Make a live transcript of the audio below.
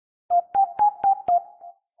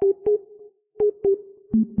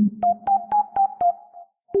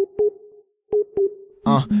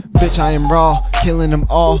Bitch, I am raw, killing them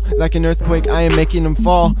all. Like an earthquake, I am making them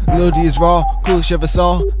fall. Lil D is raw, coolest you ever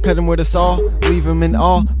saw. Cut him with a saw, leave him in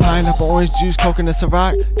awe. Pineapple, orange juice, coconut,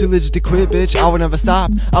 Ciroc. Too legit to quit, bitch, I will never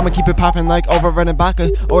stop. I'ma keep it poppin' like overrunning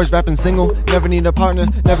Baca. Always rapping single, never need a partner.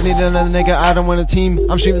 Never need another nigga, I don't want a team.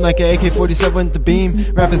 I'm shooting like an AK-47 with the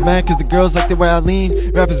beam. Rappers mad cause the girls like the way I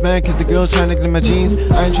lean. Rappers mad cause the girls trying to get in my jeans.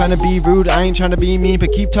 I ain't trying to be rude, I ain't trying to be mean.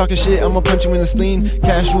 But keep talking shit, I'ma punch you in the spleen.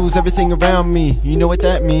 Cash rules everything around me, you know what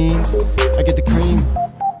that means. I get the cream.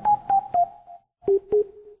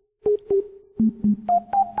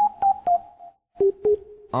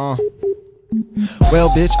 Well,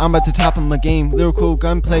 bitch, I'm at the top of my game. Lyrical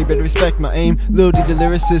gunplay, better respect my aim. Lil D the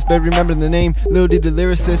lyricist, better remember the name. Lil D the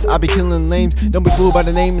lyricist, I be killing lames. Don't be fooled by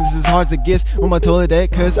the name, this is hard as it gets. Where my toilet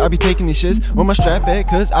at, cause I be taking these shits. Where my strap at,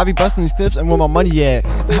 cause I be busting these clips. And where my money at,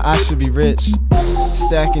 I should be rich.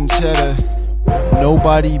 Stacking cheddar,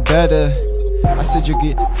 nobody better. I said you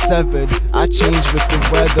get severed, I change with the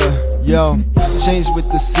weather. Yo, change with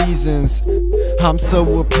the seasons. I'm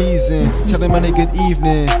so appeasing. Telling my nigga good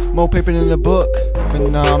evening. More paper than a book, but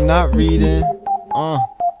no, I'm not reading.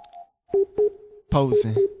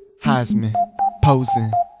 Posing, Heisman,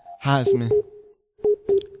 posing, Heisman.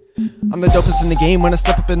 I'm the dopest in the game when I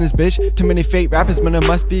step up in this bitch. Too many fake rappers, man, it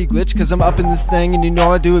must be a glitch. Cause I'm up in this thing and you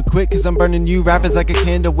know I do it quick. Cause I'm burning you rappers like a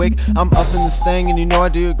candle wick. I'm up in this thing and you know I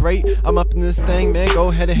do it great. I'm up in this thing, man, go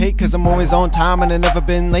ahead and hate. Cause I'm always on time and I never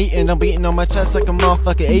been late. And I'm beating on my chest like a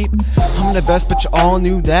motherfucking ape. I'm the best, but you all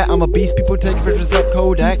knew that. I'm a beast, people take pictures up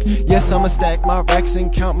Kodak. Yes, I'ma stack my racks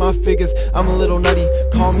and count my figures. I'm a little nutty,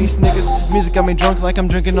 call me Snickers. Music got me drunk like I'm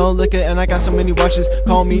drinking all liquor. And I got so many watches,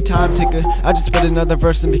 call me time ticker. I just spit another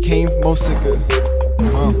verse and became more sicker.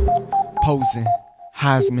 Posing,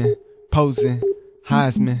 Heisman, posing,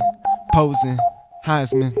 Heisman, posing,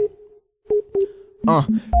 Heisman.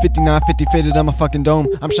 5950 fitted on my fucking dome.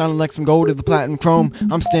 I'm shining like some gold to the platinum chrome.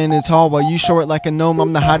 I'm standing tall while you short like a gnome.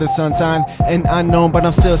 I'm the hottest sun sign and unknown, but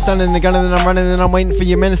I'm still stunning the gun and then I'm running and I'm waiting for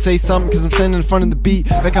your man to say something. Cause I'm standing in front of the beat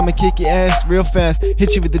like I'ma kick your ass real fast.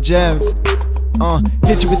 Hit you with the jabs.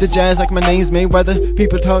 Hit you with the jazz like my name's Mayweather.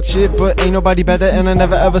 People talk shit, but ain't nobody better. And I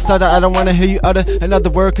never ever stutter, I don't wanna hear you utter another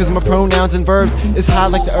word. Cause my pronouns and verbs is high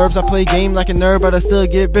like the herbs. I play game like a nerd, but I still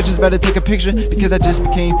get bitches. Better take a picture, because I just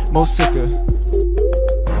became more sicker.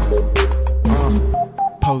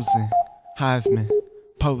 Posing, Heisman,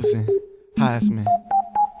 posing, Heisman.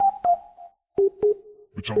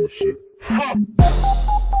 Bitch, I'm the shit.